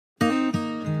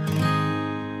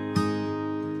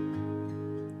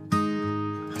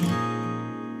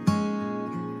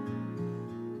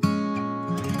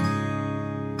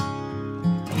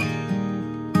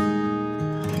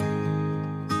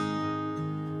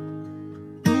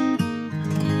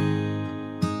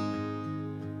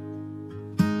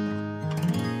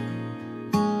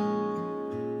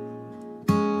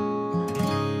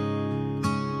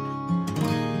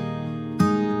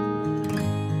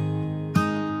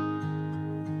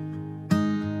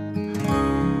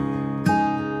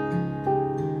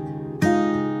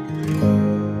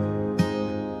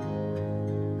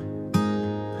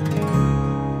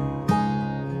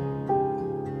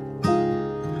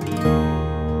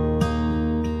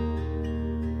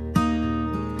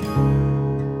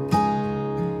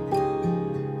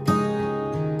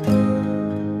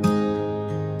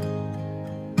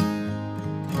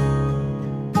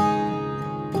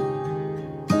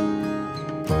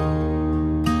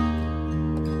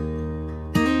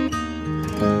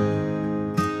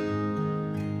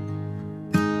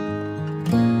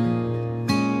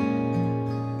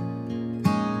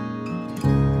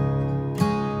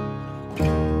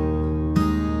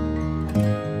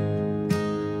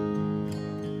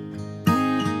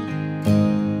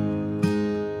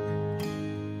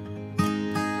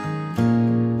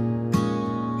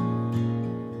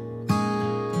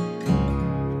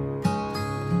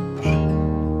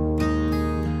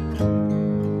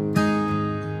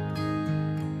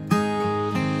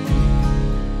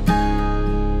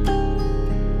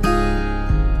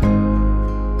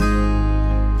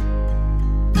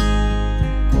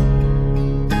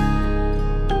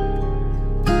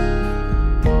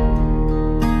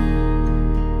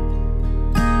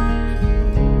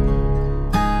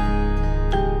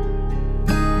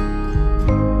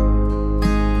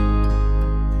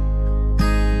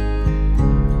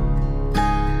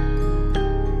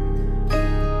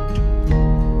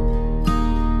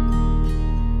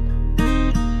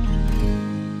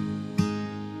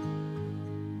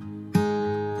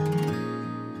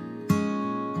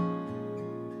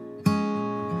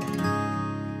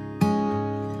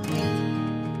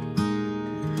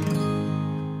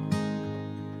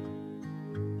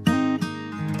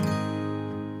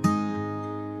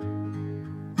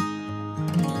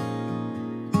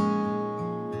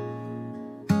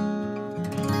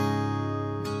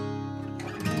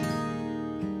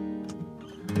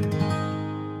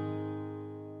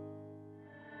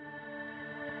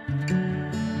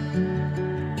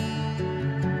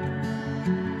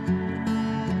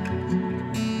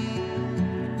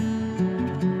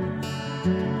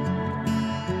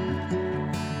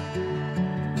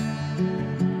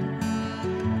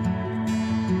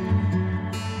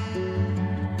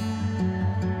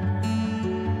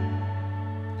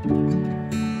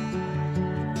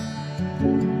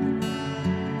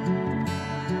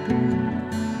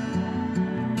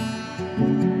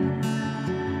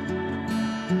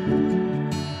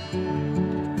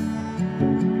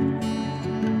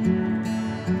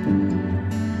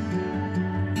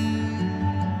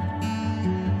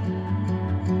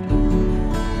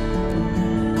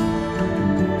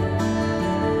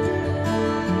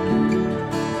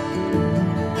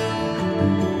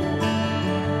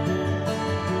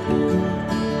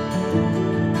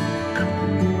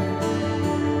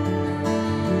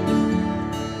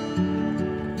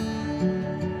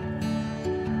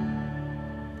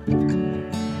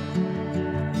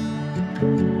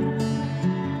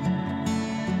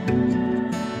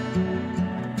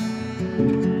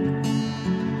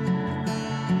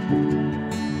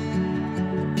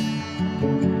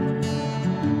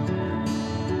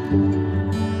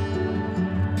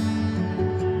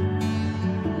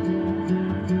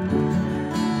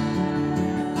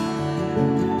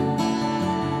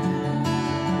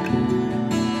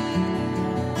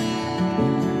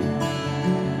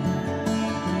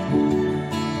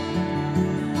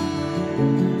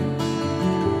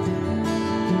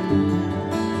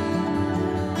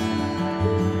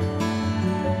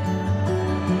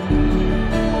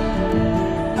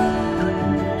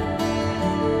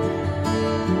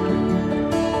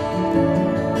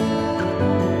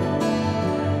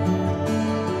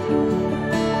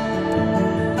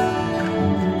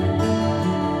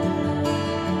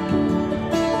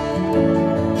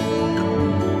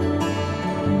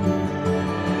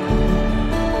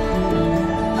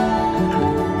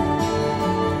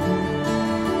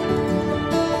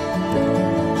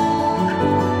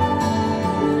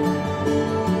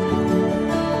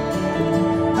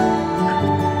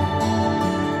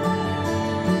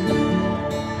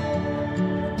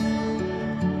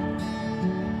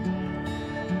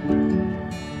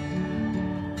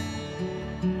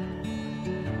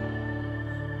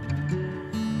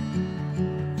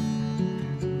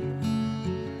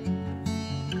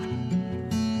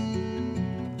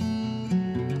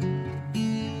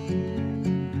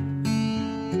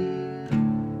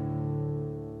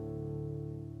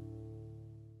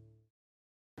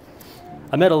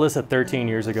I met Alyssa 13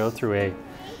 years ago through a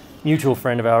mutual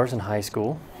friend of ours in high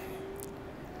school.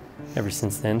 Ever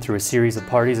since then, through a series of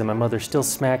parties that my mother still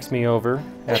smacks me over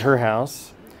at her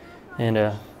house, and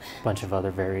a bunch of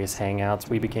other various hangouts,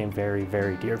 we became very,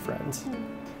 very dear friends.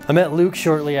 I met Luke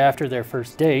shortly after their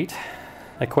first date.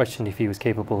 I questioned if he was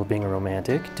capable of being a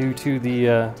romantic due to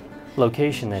the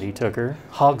location that he took her,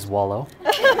 Hogswallow.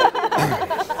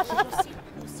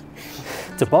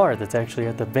 It's a bar that's actually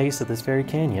at the base of this very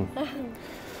canyon.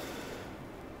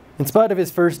 In spite of his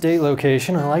first date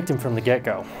location, I liked him from the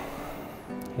get-go.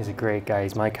 He's a great guy,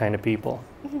 he's my kind of people.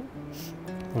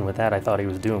 And with that, I thought he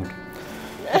was doomed.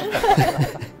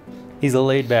 He's a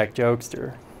laid-back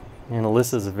jokester, and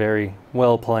Alyssa's a very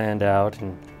well-planned out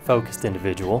and focused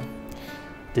individual.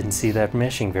 Didn't see that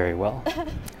meshing very well.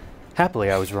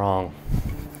 Happily, I was wrong.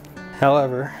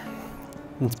 However,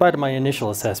 in spite of my initial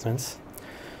assessments.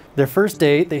 Their first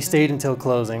date, they stayed until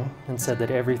closing and said that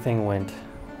everything went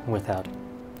without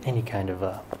any kind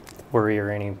of worry or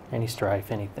any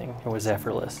strife, anything. It was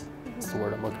effortless. That's the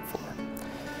word I'm looking for.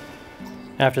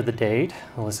 After the date,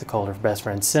 Alyssa called her best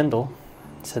friend Sindel,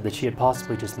 said that she had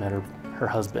possibly just met her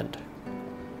husband,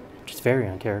 which is very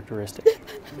uncharacteristic.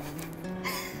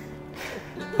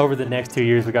 Over the next 2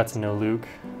 years, we got to know Luke,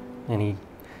 and he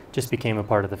just became a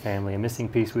part of the family, a missing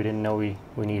piece we didn't know we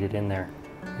needed in there.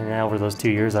 And now over those 2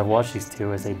 years, I've watched these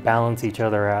two as they balance each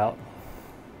other out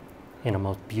in a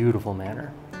most beautiful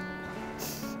manner.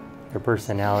 Their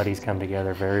personalities come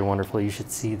together very wonderfully. You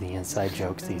should see the inside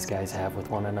jokes these guys have with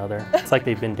one another. It's like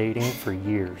they've been dating for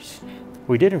years.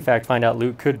 We did in fact find out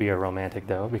Luke could be a romantic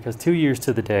though, because 2 years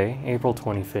to the day, April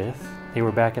 25th, they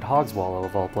were back at Hogswallow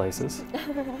of all places.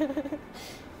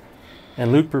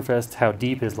 And Luke professed how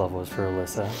deep his love was for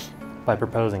Alyssa by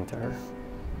proposing to her.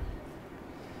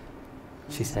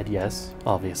 She said yes,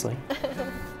 obviously.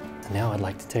 And now I'd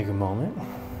like to take a moment,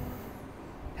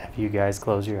 have you guys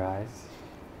close your eyes,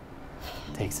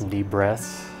 take some deep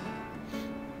breaths,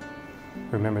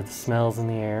 remember the smells in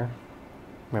the air,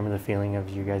 remember the feeling of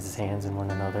you guys' hands in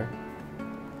one another.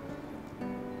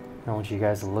 I want you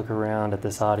guys to look around at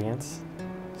this audience,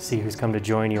 see who's come to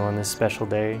join you on this special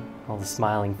day, all the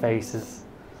smiling faces.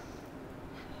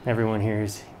 Everyone here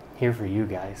is here for you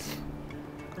guys.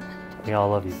 We all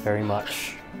love you very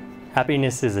much.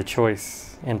 Happiness is a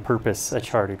choice and purpose a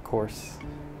charted course.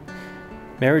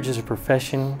 Marriage is a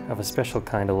profession of a special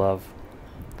kind of love.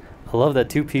 A love that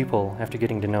two people, after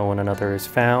getting to know one another, is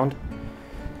found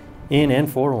in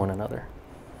and for one another.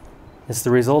 It's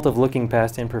the result of looking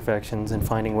past imperfections and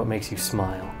finding what makes you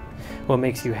smile, what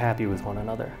makes you happy with one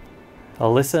another.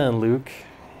 Alyssa and Luke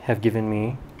have given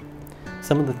me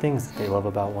some of the things that they love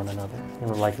about one another and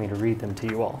would like me to read them to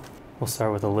you all. We'll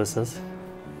start with Alyssa's.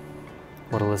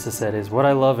 What Alyssa said is, "What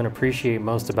I love and appreciate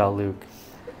most about Luke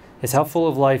is how full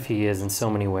of life he is in so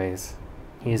many ways.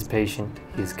 He is patient,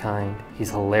 he is kind,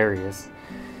 he's hilarious,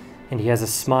 and he has a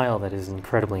smile that is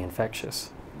incredibly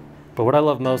infectious. But what I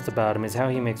love most about him is how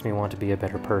he makes me want to be a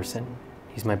better person.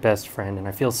 He's my best friend, and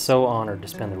I feel so honored to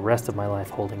spend the rest of my life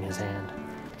holding his hand."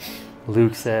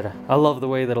 Luke said, "I love the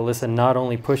way that Alyssa not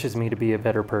only pushes me to be a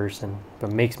better person,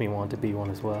 but makes me want to be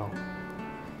one as well.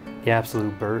 The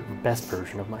absolute best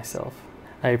version of myself.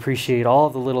 I appreciate all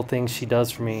of the little things she does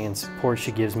for me and support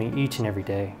she gives me each and every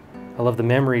day. I love the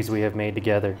memories we have made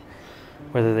together,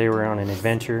 whether they were on an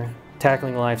adventure,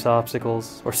 tackling life's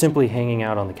obstacles, or simply hanging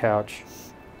out on the couch.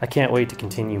 I can't wait to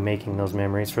continue making those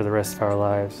memories for the rest of our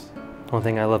lives. One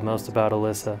thing I love most about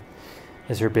Alyssa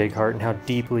is her big heart and how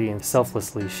deeply and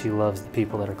selflessly she loves the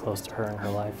people that are close to her in her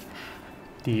life.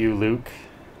 Do you, Luke,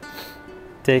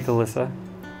 take Alyssa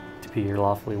to be your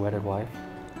lawfully wedded wife,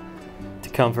 to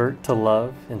comfort, to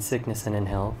love, in sickness and in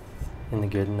health, in the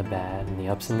good and the bad, in the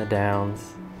ups and the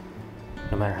downs,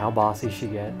 no matter how bossy she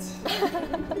gets,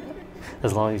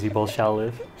 as long as you both shall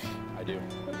live?" I do.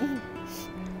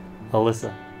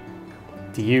 Alyssa,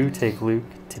 do you take Luke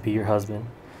to be your husband,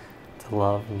 to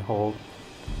love and hold,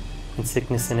 in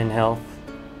sickness and in health,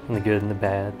 in the good and the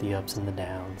bad, the ups and the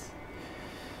downs,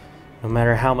 no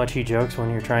matter how much he jokes when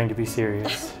you're trying to be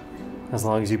serious, as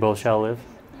long as you both shall live?"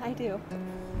 I do.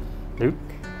 Luke,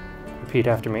 repeat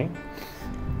after me.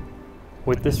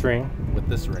 "With this ring, With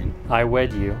this ring, I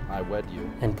wed you, I wed you,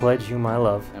 and pledge you my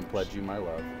love, and pledge you my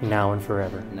love, now and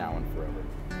forever." now and forever.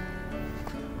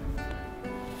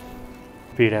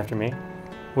 Repeat after me.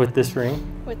 "With this ring,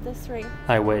 With this ring,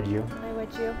 I wed you, I wed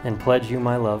you and pledge you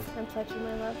my love, and pledge you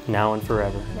my love, now and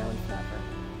forever." now and forever.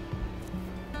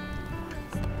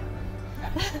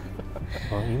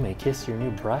 Well, you may kiss your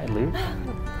new bride, Luke.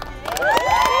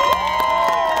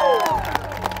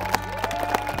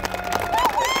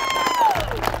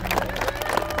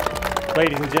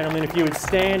 Ladies and gentlemen, if you would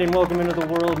stand and welcome into the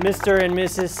world Mr. and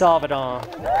Mrs. Salvador.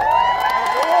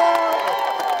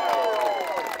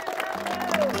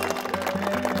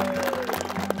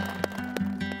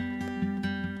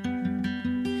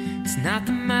 It's not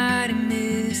the mighty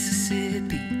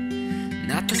Mississippi,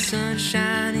 not the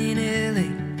sunshine in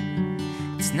LA.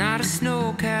 It's not a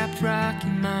snow-capped Rocky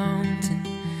Mountain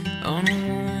on a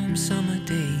warm summer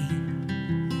day.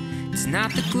 It's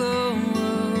not the glow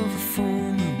of a full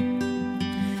moon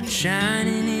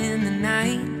shining in the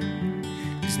night.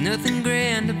 There's nothing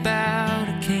grand about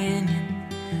a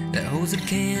canyon that holds a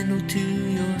candle to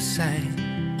your sight.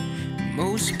 The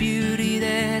most beauty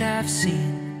that I've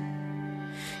seen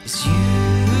is you.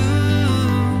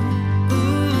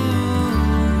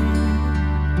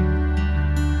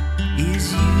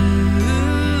 Is you.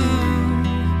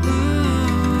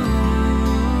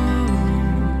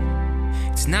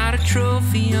 not a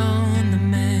trophy on the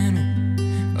mantle,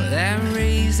 or that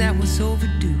raise that was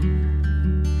overdue.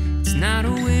 It's not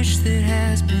a wish that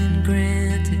has been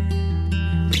granted,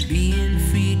 or being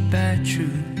freed by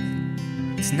truth.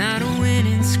 It's not a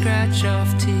winning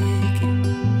scratch-off ticket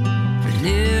for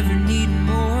never needing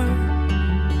more.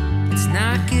 It's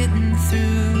not getting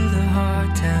through the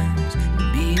hard times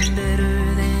and being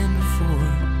better than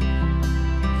before.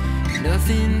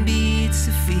 Nothing beats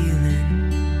the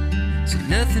feeling, so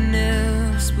nothing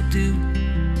else will do.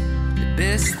 The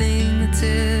best thing that's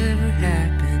ever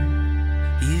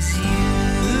happened is you.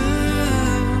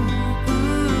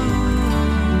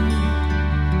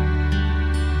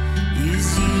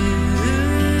 Is you.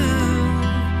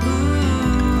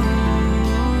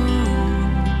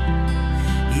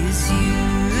 Is you.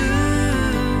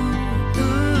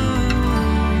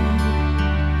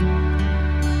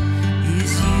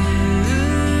 Is you.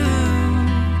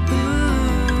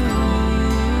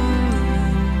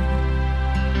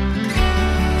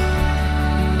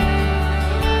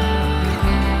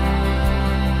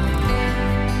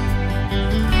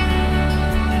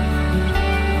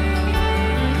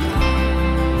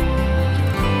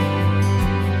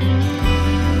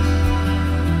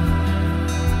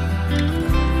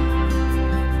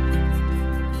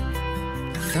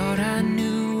 Thought I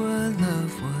knew what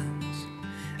love was,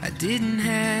 I didn't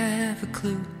have a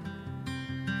clue,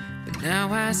 but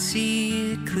now I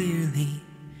see it clearly.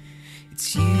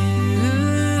 It's you.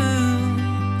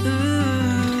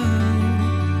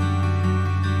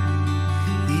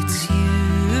 It's you.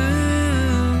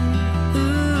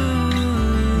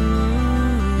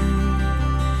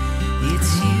 It's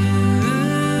you.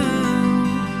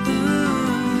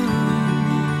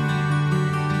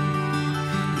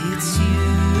 It's you.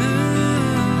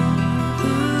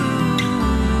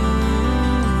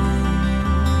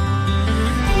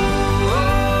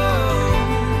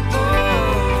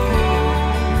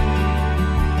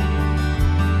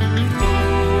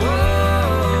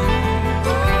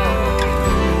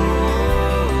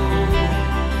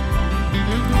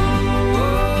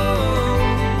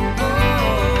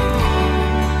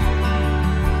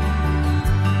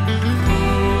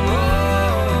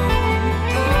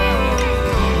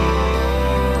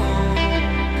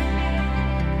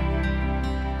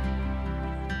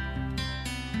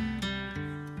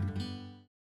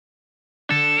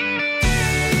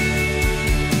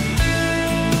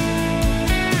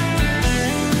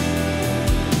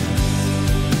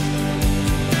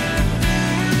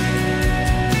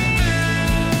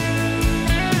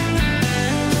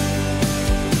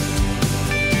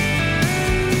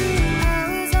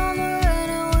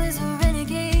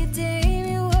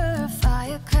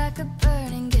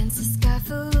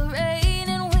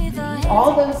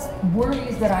 All those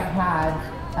worries that I had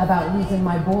about losing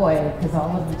my boy, because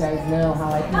all of you guys know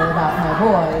how I feel about my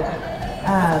boy,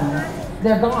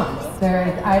 they're gone.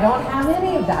 I don't have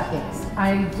any of that things.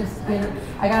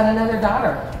 I got another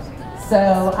daughter.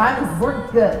 So we're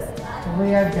good.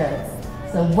 We are good.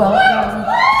 So welcome.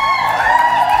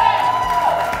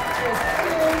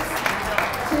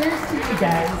 Cheers to you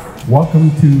guys.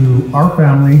 Welcome to our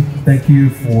family. Thank you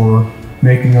for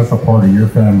making us a part of your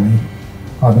family.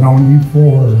 I've known you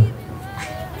for,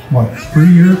 what, 3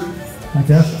 years, I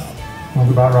guess? Sounds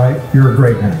about right. You're a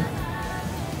great man.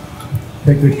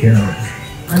 Take good care of us.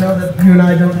 I know that you and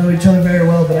I don't know each other very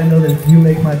well, but I know that if you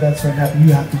make my best friend happy,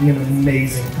 you have to be an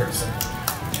amazing person.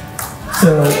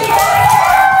 So, from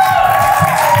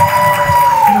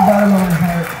the bottom of my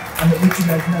heart, I wish you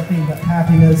guys nothing but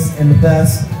happiness and the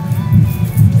best.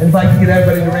 And if I could get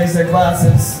everybody to raise their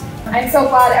glasses. I'm so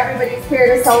glad everybody's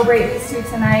here to celebrate these two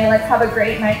tonight. Let's have a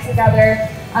great night together.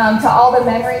 To all the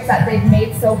memories that they've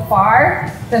made so far,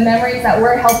 the memories that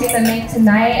we're helping them make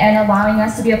tonight and allowing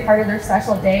us to be a part of their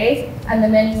special day, and the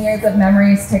many years of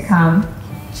memories to come.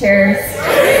 Cheers.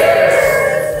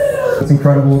 It's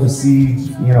incredible to see,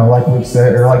 like Luke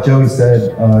said, or like Joey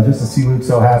said, just to see Luke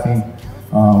so happy.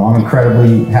 I'm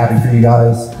incredibly happy for you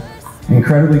guys.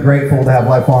 Incredibly grateful to have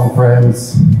lifelong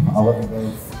friends. I love you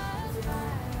both.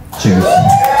 Cheers.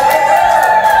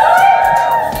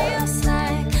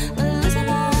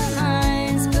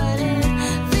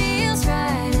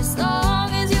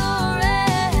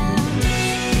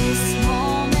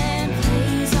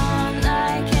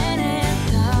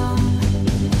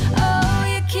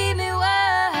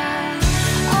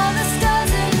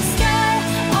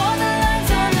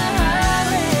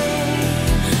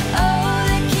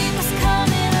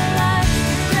 Coming alive,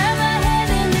 grab my head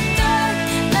in the dark,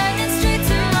 lightning straight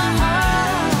to my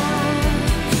heart.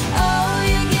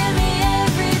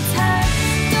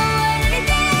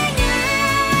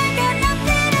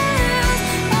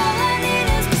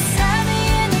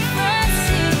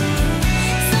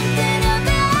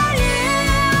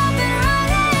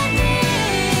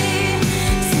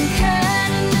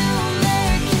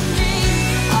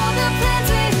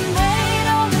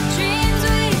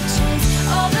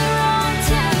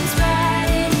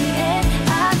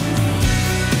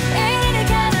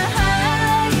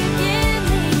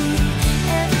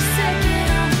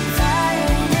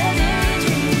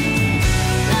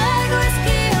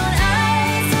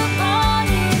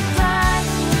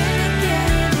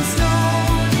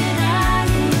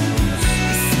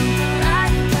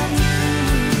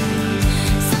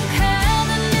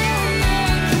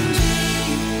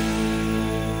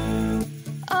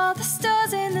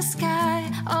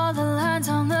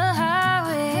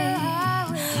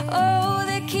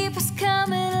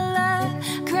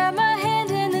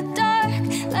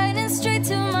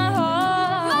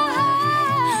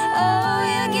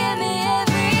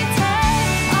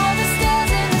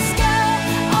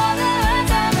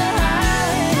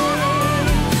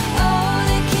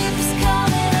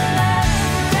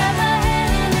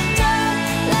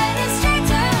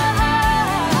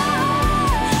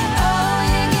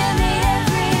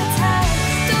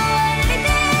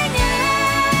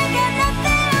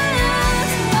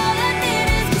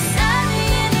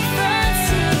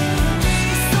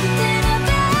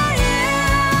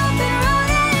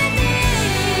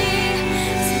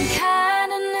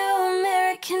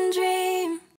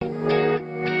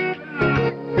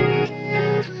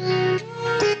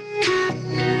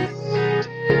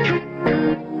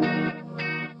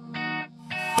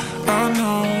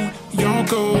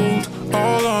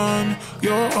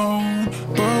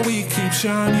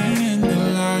 shining in the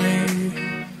light.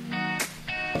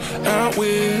 Out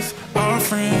with our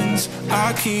friends,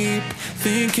 I keep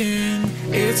thinking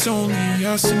it's only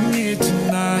us in here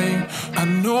tonight. I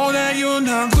know that you're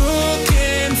not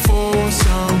looking for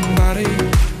somebody,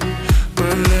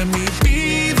 but let me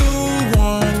be the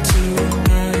one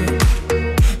tonight.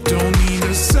 Don't need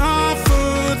to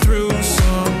suffer through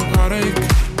some heartache.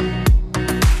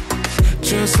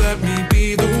 Just let me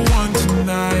be the one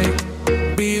tonight.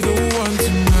 Be the one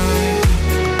tonight.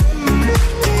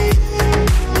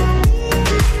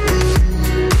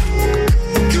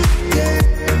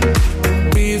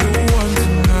 Be the one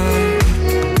tonight.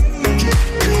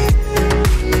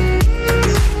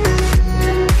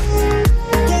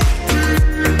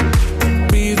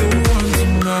 Be the one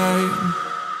tonight.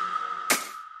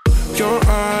 Your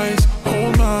eyes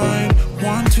hold mine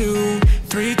 1, 2,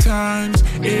 3 times.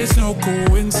 It's no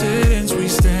coincidence we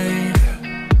stayed.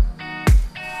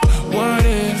 What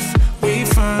if we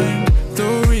find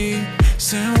the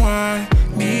reason why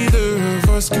neither of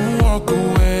us can walk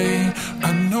away?